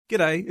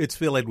G'day, it's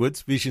Phil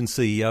Edwards, Vision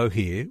CEO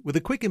here, with a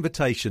quick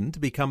invitation to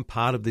become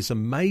part of this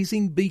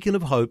amazing beacon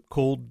of hope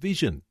called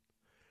Vision.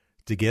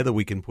 Together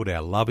we can put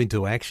our love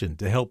into action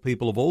to help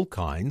people of all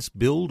kinds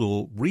build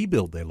or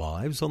rebuild their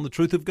lives on the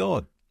truth of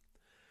God.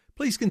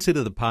 Please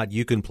consider the part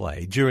you can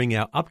play during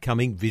our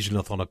upcoming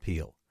Visionathon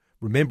appeal,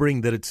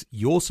 remembering that it's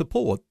your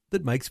support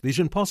that makes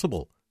Vision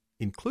possible,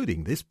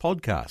 including this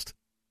podcast.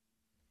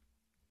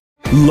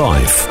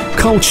 Life,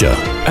 culture,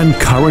 and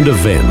current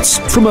events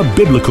from a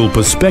biblical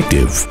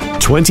perspective.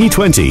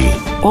 2020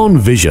 on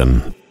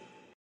Vision.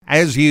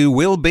 As you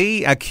will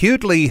be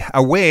acutely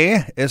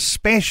aware,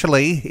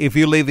 especially if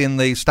you live in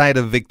the state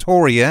of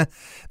Victoria,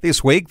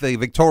 this week the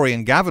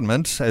Victorian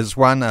government has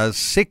won a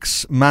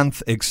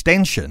 6-month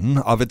extension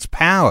of its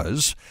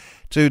powers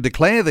to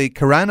declare the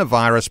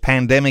coronavirus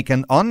pandemic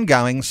an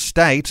ongoing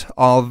state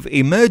of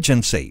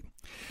emergency.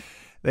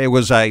 There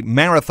was a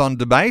marathon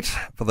debate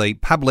for the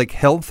Public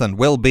Health and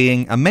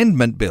Wellbeing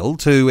Amendment Bill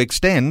to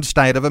extend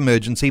state of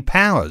emergency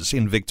powers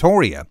in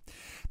Victoria.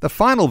 The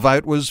final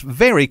vote was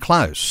very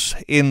close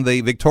in the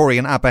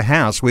Victorian Upper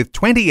House, with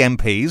 20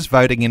 MPs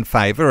voting in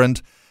favour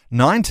and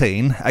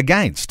 19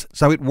 against.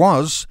 So it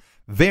was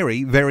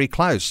very, very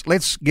close.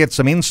 Let's get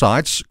some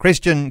insights.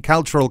 Christian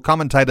cultural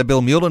commentator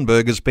Bill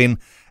Muehlenberg has been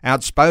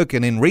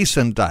outspoken in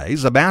recent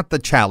days about the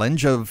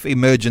challenge of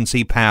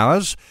emergency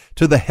powers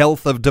to the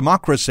health of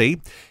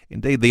democracy.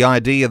 Indeed, the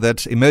idea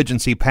that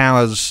emergency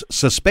powers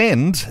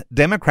suspend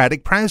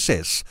democratic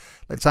process.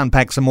 Let's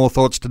unpack some more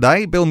thoughts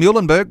today. Bill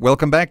Muehlenberg,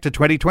 welcome back to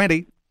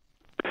 2020.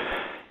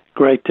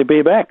 Great to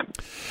be back.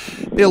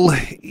 Bill,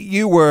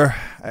 you were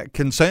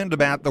concerned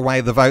about the way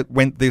the vote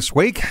went this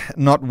week,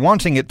 not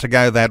wanting it to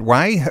go that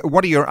way.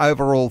 What are your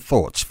overall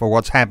thoughts for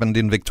what's happened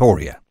in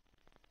Victoria?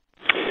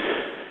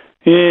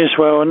 Yes,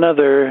 well,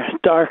 another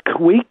dark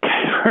week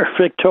for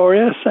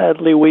Victoria.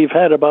 Sadly, we've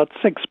had about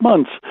 6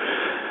 months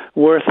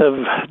worth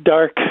of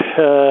dark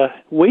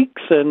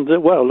weeks,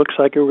 and, well, it looks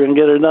like we're going to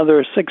get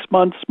another 6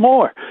 months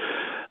more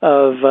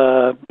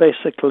of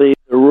basically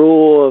the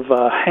rule of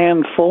a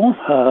handful.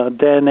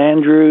 Dan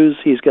Andrews,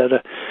 he's got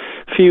a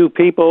few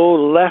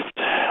people left,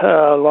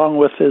 along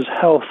with his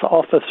health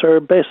officer,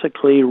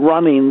 basically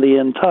running the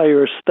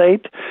entire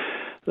state.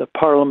 The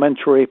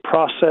parliamentary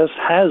process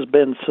has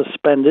been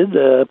suspended.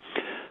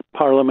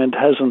 Parliament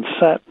hasn't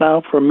sat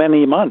now for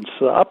many months.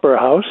 The upper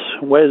house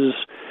was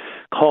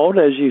called,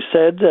 as you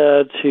said,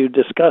 to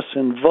discuss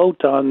and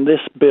vote on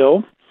this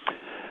bill.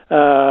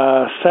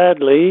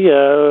 Sadly,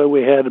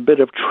 we had a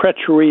bit of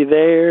treachery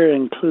there,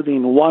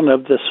 including one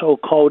of the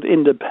so-called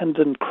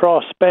independent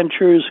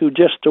crossbenchers who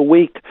just a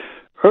week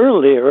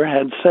earlier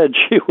had said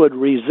she would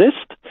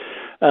resist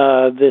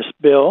this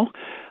bill.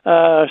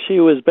 She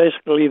was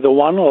basically the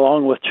one,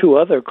 along with 2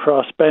 other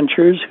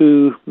crossbenchers,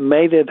 who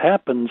made it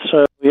happen.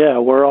 So, yeah,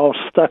 we're all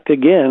stuck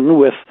again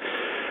with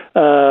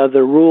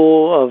the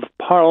rule of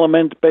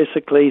Parliament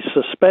basically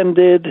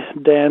suspended.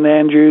 Dan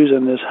Andrews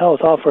and his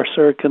health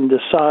officer can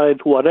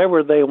decide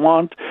whatever they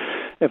want.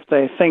 If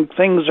they think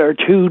things are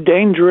too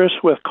dangerous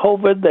with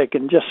COVID, they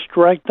can just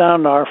strike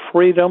down our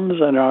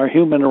freedoms and our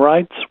human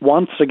rights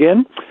once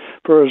again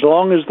for as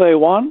long as they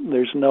want.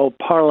 There's no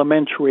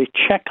parliamentary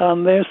check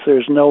on this.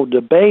 There's no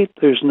debate.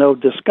 There's no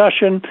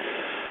discussion.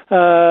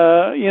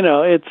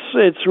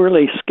 It's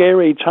really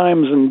scary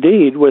times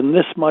indeed when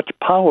this much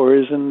power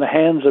is in the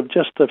hands of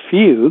just a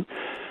few.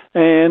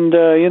 And,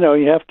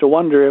 you have to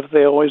wonder if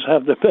they always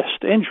have the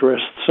best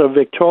interests of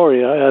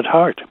Victoria at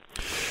heart.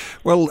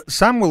 Well,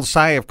 some will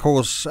say, of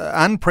course,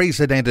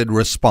 unprecedented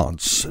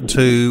response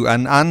to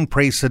an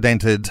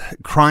unprecedented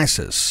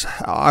crisis.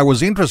 I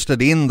was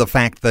interested in the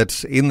fact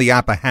that in the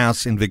upper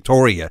house in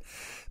Victoria,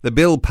 the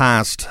bill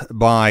passed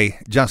by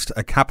just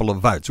a couple of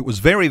votes. It was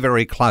very,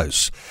 very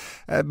close.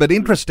 But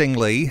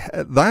interestingly,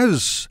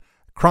 those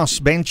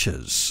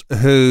crossbenchers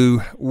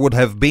who would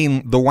have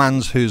been the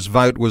ones whose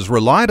vote was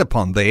relied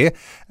upon there,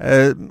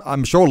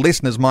 I'm sure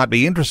listeners might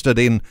be interested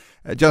in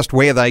just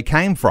where they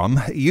came from.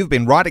 You've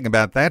been writing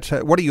about that.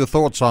 What are your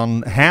thoughts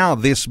on how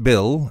this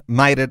bill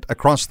made it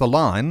across the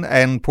line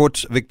and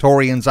put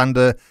Victorians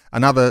under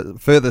another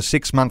further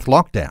 6-month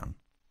lockdown?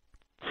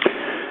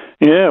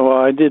 Yeah, well,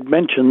 I did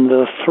mention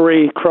the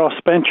 3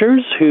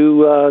 crossbenchers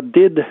who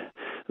did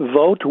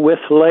vote with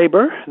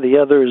Labour. The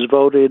others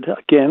voted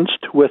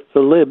against with the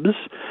Libs.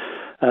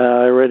 I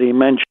already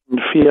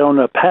mentioned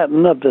Fiona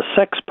Patten of the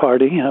Sex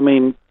Party. I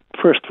mean,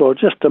 first of all,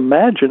 just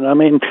imagine.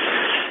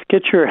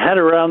 Get your head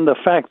around the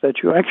fact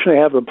that you actually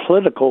have a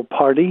political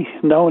party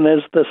known as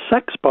the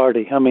Sex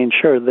Party.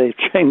 Sure, they've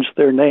changed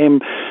their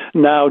name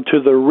now to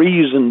the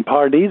Reason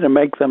Party to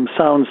make them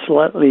sound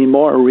slightly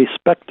more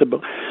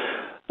respectable.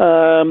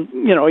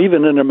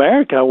 Even in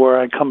America, where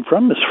I come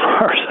from, as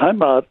far as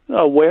I'm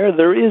aware,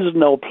 there is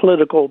no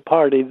political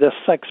party, the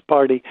Sex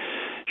Party.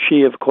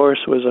 She, of course,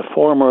 was a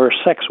former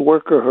sex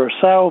worker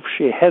herself.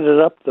 She headed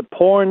up the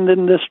porn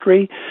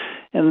industry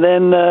and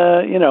then,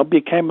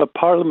 became a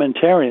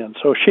parliamentarian.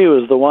 So she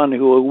was the one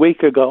who a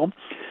week ago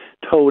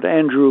told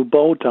Andrew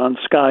Bolt on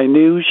Sky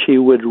News she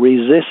would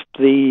resist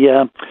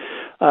the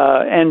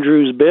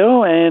Andrews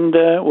bill. And,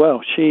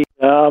 she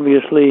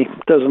obviously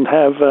doesn't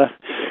have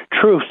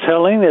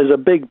truth-telling is a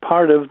big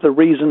part of the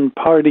Reason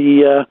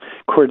Party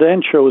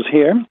credentials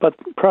here, but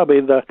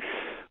probably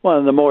one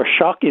of the more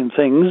shocking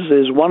things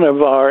is one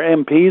of our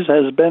MPs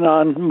has been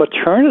on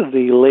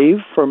maternity leave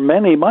for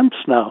many months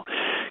now.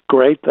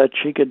 Great that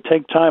she could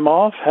take time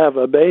off, have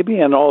a baby,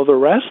 and all the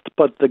rest,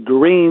 but the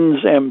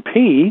Greens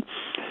MP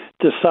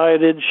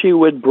decided she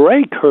would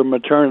break her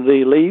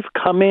maternity leave,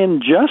 come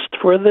in just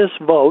for this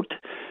vote,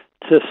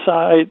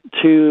 decide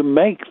to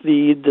make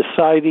the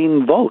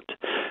deciding vote.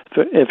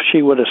 If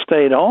she would have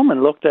stayed home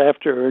and looked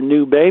after her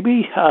new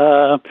baby,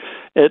 at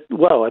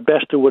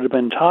best it would have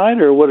been tied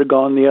or would have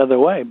gone the other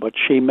way. But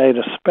she made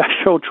a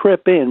special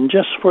trip in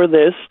just for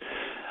this,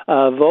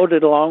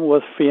 voted along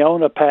with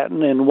Fiona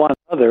Patten and one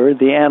other,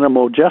 the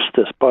Animal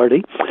Justice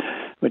Party,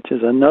 which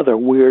is another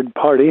weird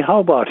party. How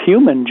about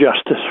human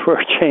justice for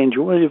a change?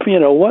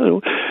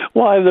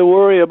 Why the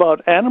worry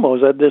about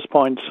animals at this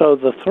point? So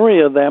the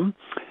three of them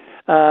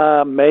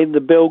made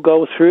the bill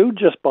go through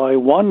just by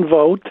one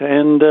vote,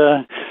 and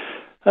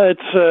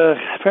it's a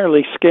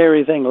fairly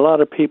scary thing. A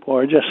lot of people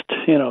are just,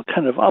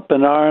 kind of up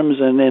in arms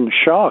and in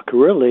shock,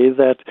 really,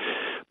 that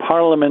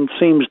Parliament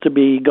seems to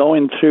be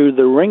going through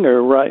the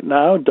ringer right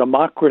now.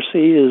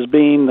 Democracy is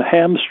being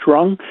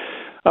hamstrung.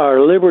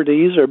 Our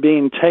liberties are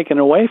being taken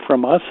away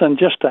from us, and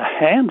just a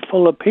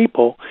handful of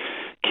people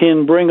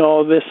can bring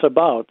all this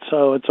about.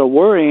 So it's a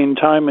worrying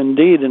time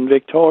indeed in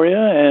Victoria,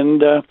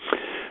 and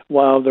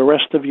while the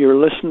rest of your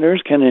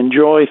listeners can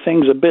enjoy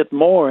things a bit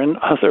more in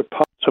other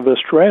parts of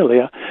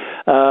Australia,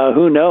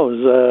 who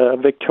knows?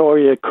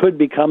 Victoria could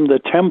become the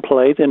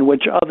template in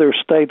which other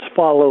states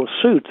follow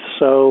suit.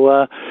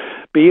 So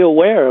be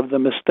aware of the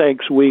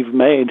mistakes we've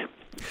made.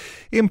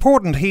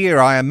 Important here,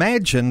 I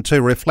imagine,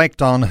 to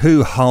reflect on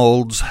who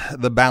holds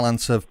the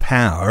balance of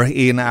power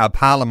in our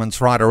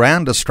parliaments right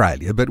around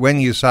Australia. But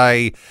when you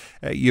say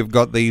you've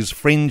got these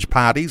fringe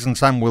parties, and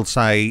some will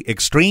say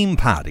extreme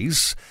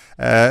parties,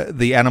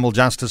 the Animal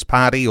Justice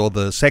Party or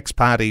the Sex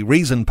Party,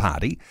 Reason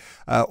Party,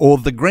 or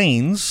the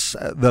Greens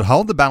that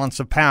hold the balance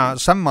of power,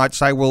 some might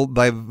say, well,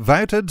 they've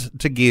voted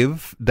to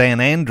give Dan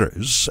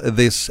Andrews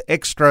this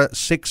extra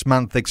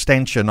 6-month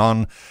extension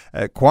on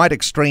quite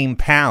extreme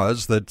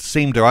powers that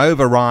seem to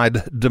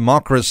override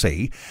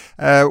democracy.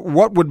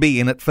 What would be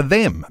in it for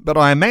them? But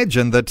I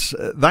imagine that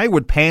they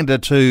would pander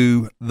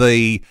to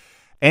the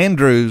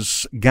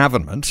Andrews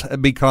government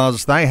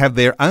because they have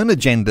their own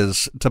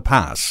agendas to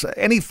pass.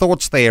 Any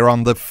thoughts there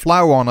on the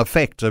flow-on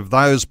effect of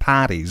those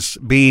parties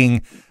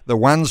being the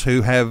ones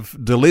who have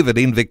delivered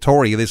in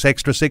Victoria this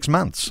extra 6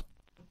 months?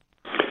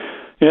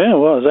 Yeah,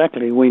 well,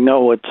 exactly. We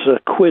know it's a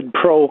quid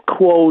pro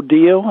quo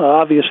deal.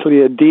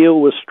 Obviously, a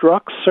deal was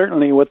struck,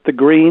 certainly with the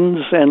Greens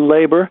and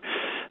Labour.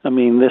 I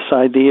mean, this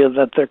idea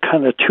that they're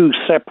kind of two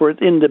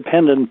separate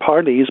independent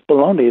parties,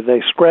 baloney.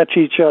 They scratch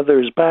each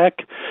other's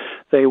back.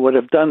 They would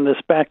have done this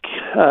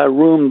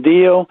backroom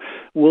deal.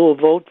 We'll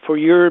vote for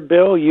your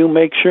bill. You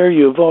make sure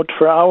you vote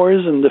for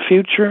ours in the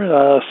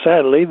future.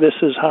 Sadly, this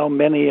is how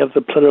many of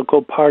the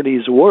political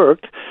parties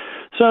worked.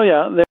 So,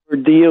 yeah, there were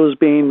deals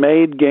being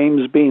made,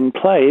 games being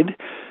played.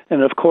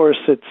 And, of course,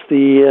 it's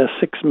the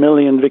 6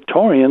 million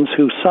Victorians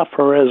who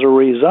suffer as a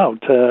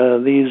result.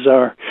 These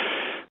are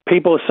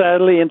people,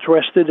 sadly,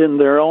 interested in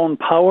their own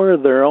power,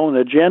 their own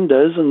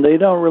agendas, and they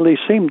don't really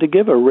seem to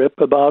give a rip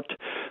about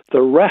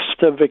the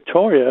rest of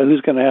Victoria,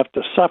 who's going to have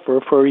to suffer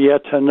for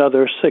yet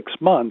another 6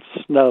 months.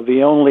 Now,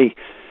 the only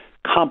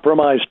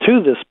compromise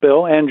to this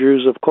bill,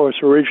 Andrews, of course,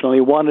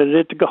 originally wanted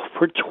it to go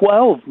for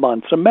 12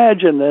 months.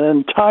 Imagine an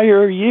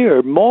entire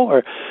year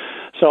more.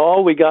 So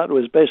all we got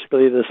was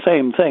basically the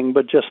same thing,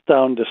 but just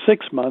down to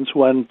 6 months,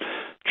 when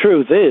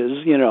truth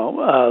is,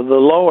 the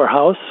lower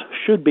house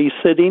should be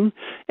sitting.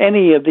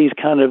 Any of these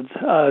kind of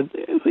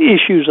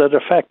issues that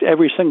affect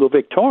every single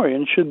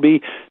Victorian should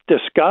be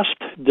discussed,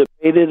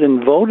 debated,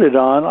 and voted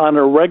on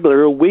a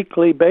regular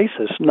weekly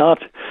basis. Not,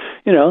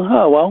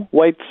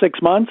 wait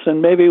 6 months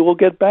and maybe we'll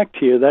get back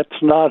to you. That's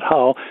not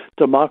how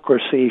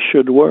democracy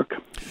should work.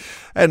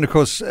 And, of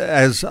course,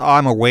 as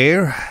I'm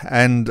aware,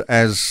 and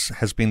as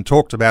has been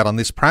talked about on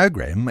this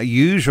program,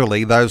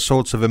 usually those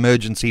sorts of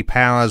emergency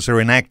powers are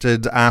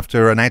enacted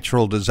after a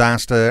natural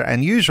disaster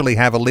and usually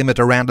have a limit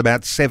around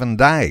about 7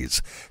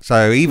 days.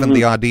 So even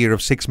the idea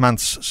of 6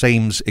 months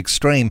seems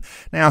extreme.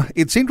 Now,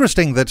 it's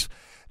interesting that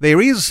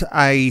there is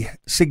a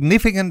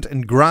significant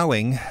and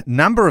growing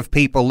number of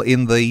people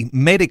in the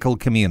medical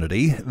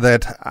community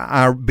that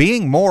are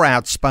being more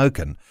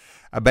outspoken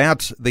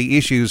about the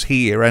issues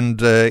here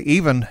and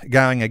even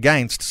going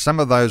against some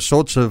of those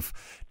sorts of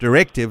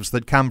directives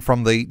that come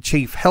from the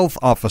chief health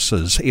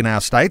officers in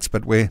our states,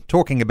 but we're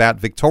talking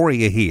about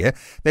Victoria here.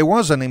 There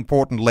was an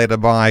important letter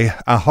by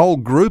a whole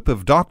group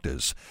of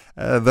doctors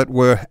that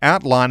were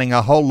outlining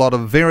a whole lot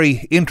of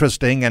very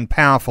interesting and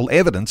powerful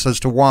evidence as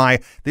to why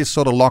this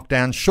sort of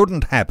lockdown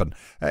shouldn't happen.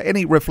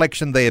 Any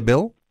reflection there,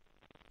 Bill?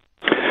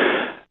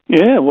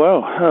 Yeah,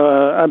 well,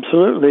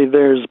 absolutely.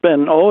 There's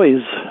been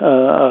always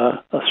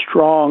a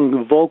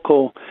strong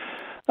vocal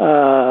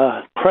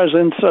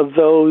presence of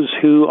those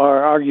who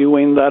are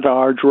arguing that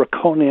our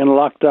draconian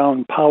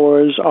lockdown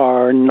powers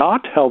are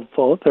not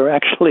helpful. They're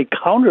actually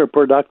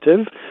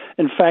counterproductive.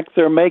 In fact,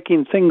 they're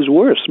making things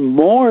worse.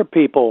 More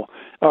people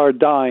are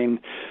dying,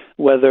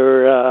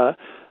 whether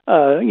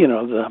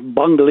the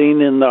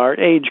bungling in our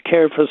aged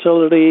care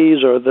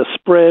facilities or the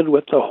spread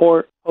with the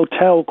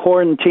hotel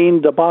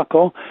quarantine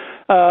debacle,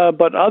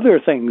 but other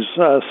things,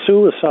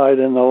 suicide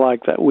and the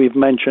like that we've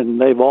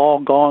mentioned, they've all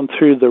gone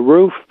through the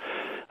roof.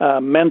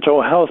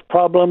 Mental health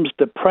problems,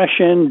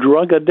 depression,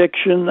 drug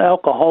addiction,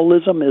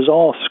 alcoholism is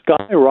all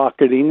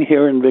skyrocketing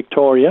here in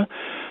Victoria.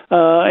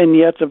 And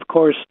yet, of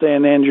course,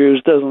 Dan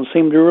Andrews doesn't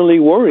seem to really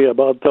worry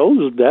about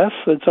those deaths.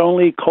 It's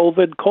only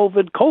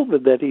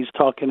COVID that he's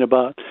talking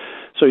about.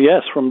 So,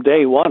 yes, from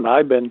day one,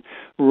 I've been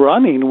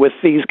running with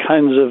these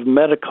kinds of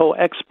medical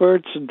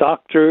experts,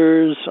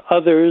 doctors,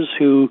 others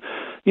who,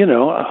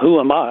 who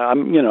am I?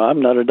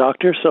 I'm not a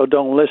doctor, so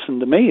don't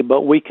listen to me.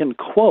 But we can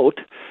quote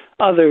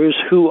others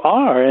who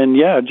are. And,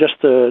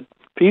 just a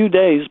few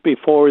days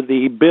before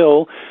the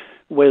bill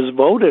was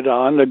voted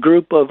on, a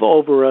group of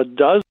over a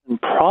dozen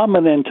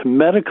prominent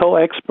medical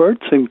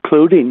experts,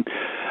 including,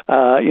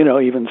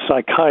 even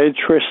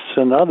psychiatrists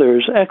and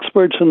others,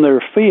 experts in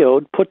their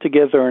field, put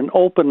together an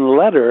open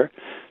letter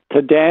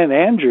to Dan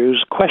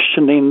Andrews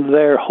questioning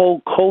their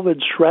whole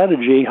COVID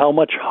strategy, how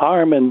much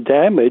harm and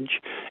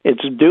damage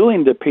it's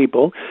doing to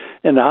people,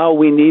 and how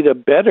we need a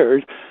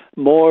better,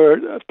 more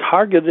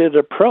targeted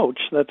approach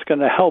that's going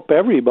to help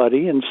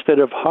everybody instead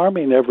of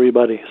harming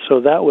everybody.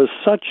 So that was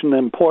such an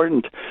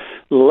important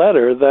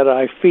letter that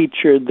I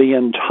featured the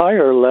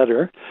entire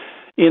letter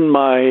in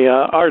my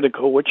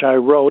article, which I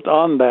wrote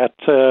on that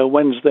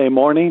Wednesday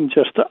morning,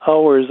 just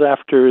hours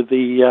after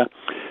the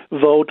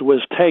vote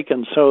was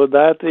taken. So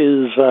that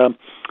is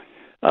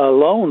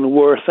alone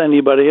worth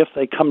anybody, if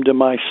they come to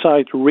my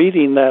site,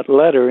 reading that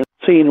letter and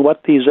seeing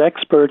what these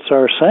experts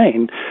are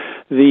saying.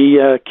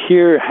 The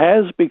cure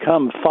has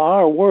become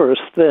far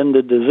worse than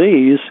the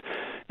disease,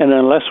 and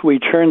unless we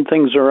turn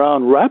things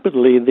around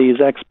rapidly,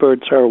 these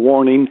experts are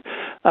warning,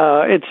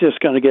 it's just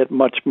going to get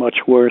much, much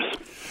worse.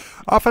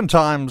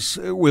 Oftentimes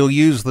we'll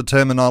use the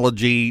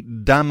terminology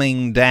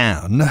dumbing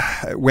down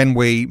when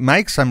we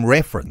make some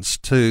reference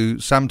to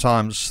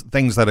sometimes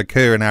things that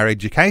occur in our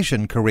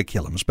education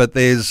curriculums, but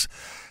there's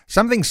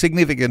something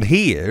significant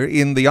here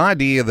in the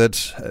idea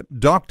that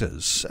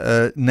doctors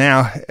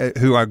now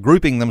who are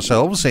grouping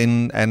themselves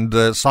in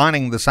and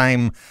signing the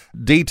same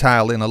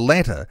detail in a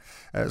letter,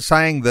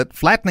 saying that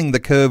flattening the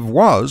curve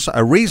was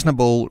a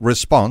reasonable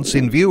response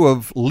in view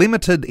of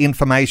limited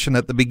information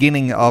at the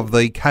beginning of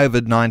the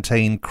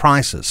COVID-19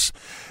 crisis.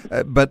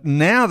 But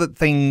now that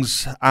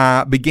things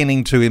are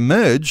beginning to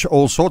emerge,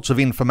 all sorts of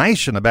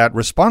information about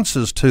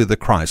responses to the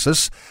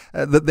crisis,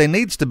 that there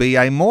needs to be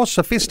a more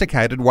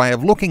sophisticated way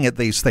of looking at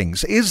these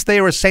things. Is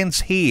there a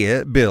sense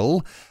here,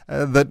 Bill,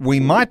 that we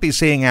might be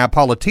seeing our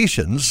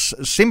politicians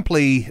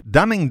simply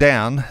dumbing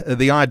down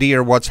the idea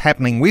of what's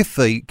happening with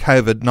the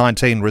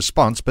COVID-19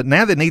 response, but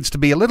now there needs to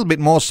be a little bit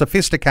more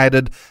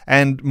sophisticated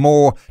and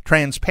more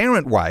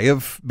transparent way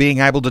of being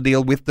able to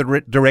deal with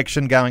the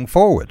direction going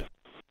forward?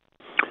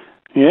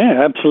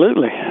 Yeah,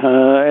 absolutely.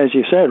 As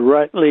you said,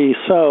 rightly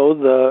so.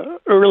 The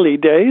early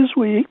days,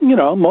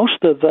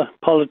 most of the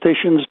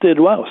politicians did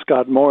well.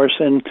 Scott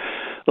Morrison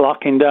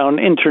locking down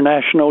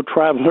international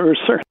travelers,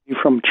 certainly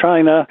from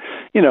China.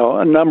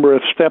 A number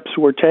of steps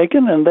were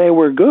taken, and they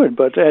were good.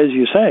 But as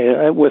you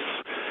say, with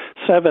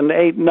 7,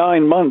 8,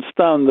 9 months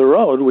down the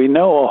road, we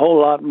know a whole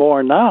lot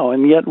more now,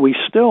 and yet we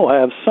still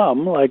have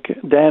some, like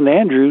Dan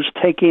Andrews,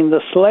 taking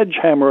the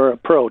sledgehammer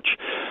approach.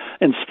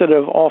 Instead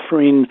of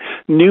offering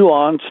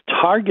nuanced,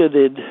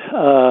 targeted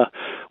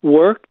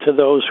work to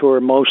those who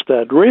are most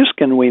at risk,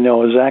 and we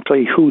know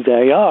exactly who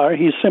they are,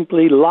 he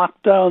simply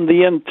locked down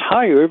the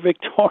entire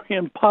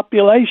Victorian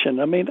population.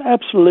 I mean,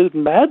 absolute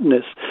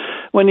madness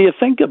when you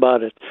think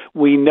about it.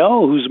 We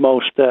know who's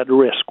most at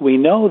risk. We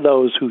know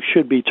those who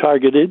should be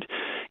targeted,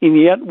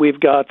 and yet we've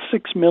got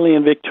 6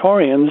 million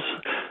Victorians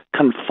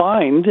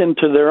confined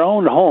into their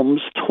own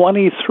homes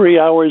 23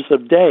 hours a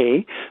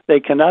day. They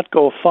cannot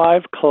go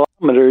 5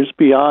 kilometers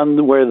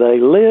beyond where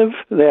they live.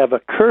 They have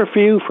a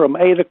curfew from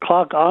 8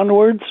 o'clock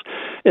onwards,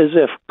 as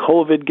if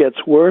COVID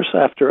gets worse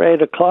after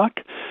 8 o'clock.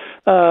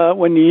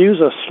 When you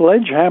use a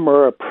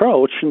sledgehammer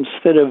approach,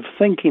 instead of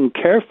thinking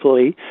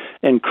carefully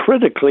and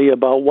critically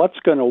about what's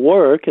going to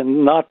work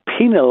and not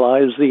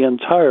penalize the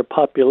entire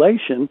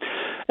population,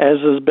 as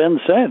has been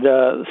said,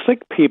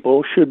 sick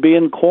people should be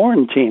in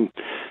quarantine.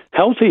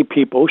 Healthy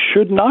people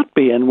should not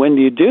be, and when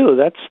you do,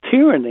 that's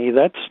tyranny.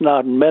 That's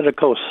not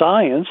medical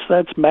science.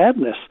 That's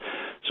madness.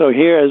 So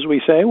here, as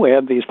we say, we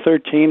have these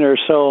 13 or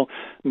so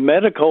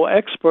medical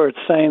experts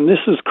saying this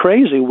is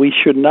crazy. We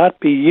should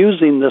not be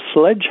using the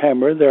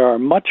sledgehammer. There are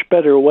much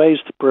better ways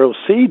to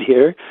proceed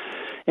here.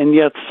 And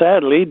yet,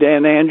 sadly,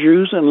 Dan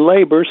Andrews and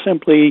Labour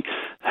simply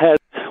had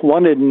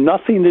wanted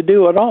nothing to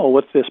do at all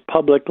with this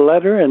public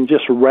letter and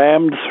just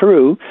rammed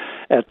through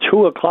at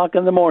 2 o'clock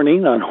in the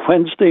morning on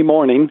Wednesday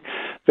morning.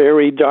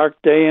 Very dark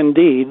day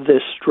indeed,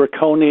 this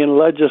draconian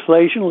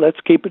legislation. Let's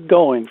keep it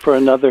going for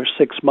another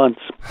 6 months.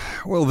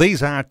 Well,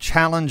 these are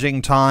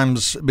challenging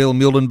times, Bill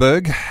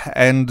Muehlenberg,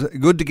 and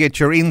good to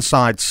get your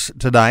insights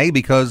today,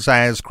 because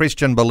as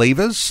Christian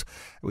believers,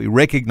 we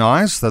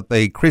recognise that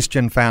the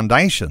Christian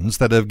foundations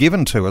that have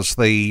given to us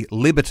the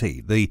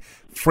liberty, the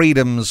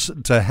freedoms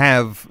to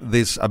have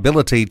this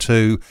ability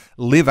to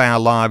live our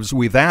lives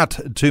without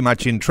too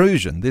much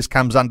intrusion, this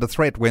comes under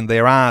threat when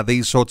there are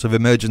these sorts of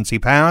emergency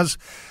powers.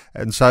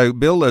 And so,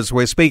 Bill, as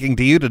we're speaking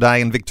to you today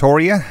in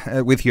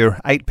Victoria, with your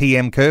 8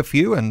 p.m.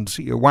 curfew and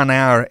your 1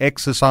 hour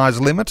exercise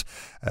limit,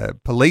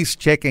 police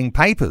checking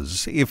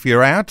papers if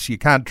you're out, you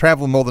can't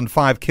travel more than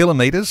 5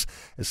 kilometres.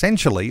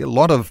 Essentially, a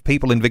lot of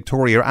people in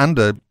Victoria are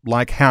under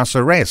house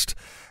arrest.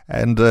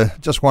 And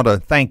just want to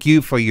thank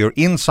you for your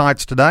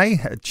insights today,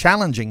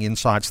 challenging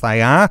insights they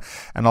are.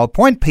 And I'll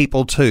point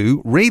people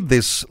to read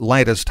this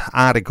latest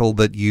article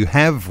that you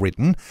have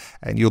written,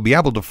 and you'll be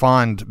able to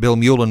find Bill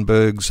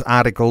Muehlenberg's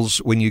articles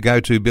when you go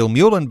to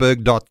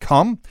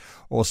billmuehlenberg.com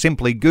or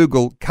simply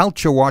Google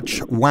Culture Watch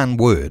one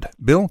word.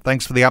 Bill,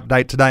 thanks for the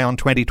update today on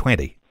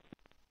 2020.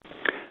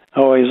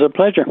 Always a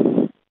pleasure.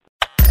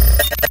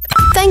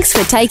 Thanks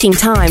for taking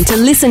time to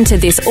listen to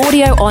this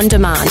audio on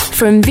demand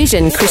from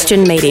Vision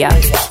Christian Media.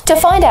 To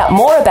find out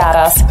more about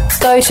us,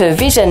 go to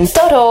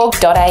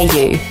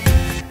vision.org.au.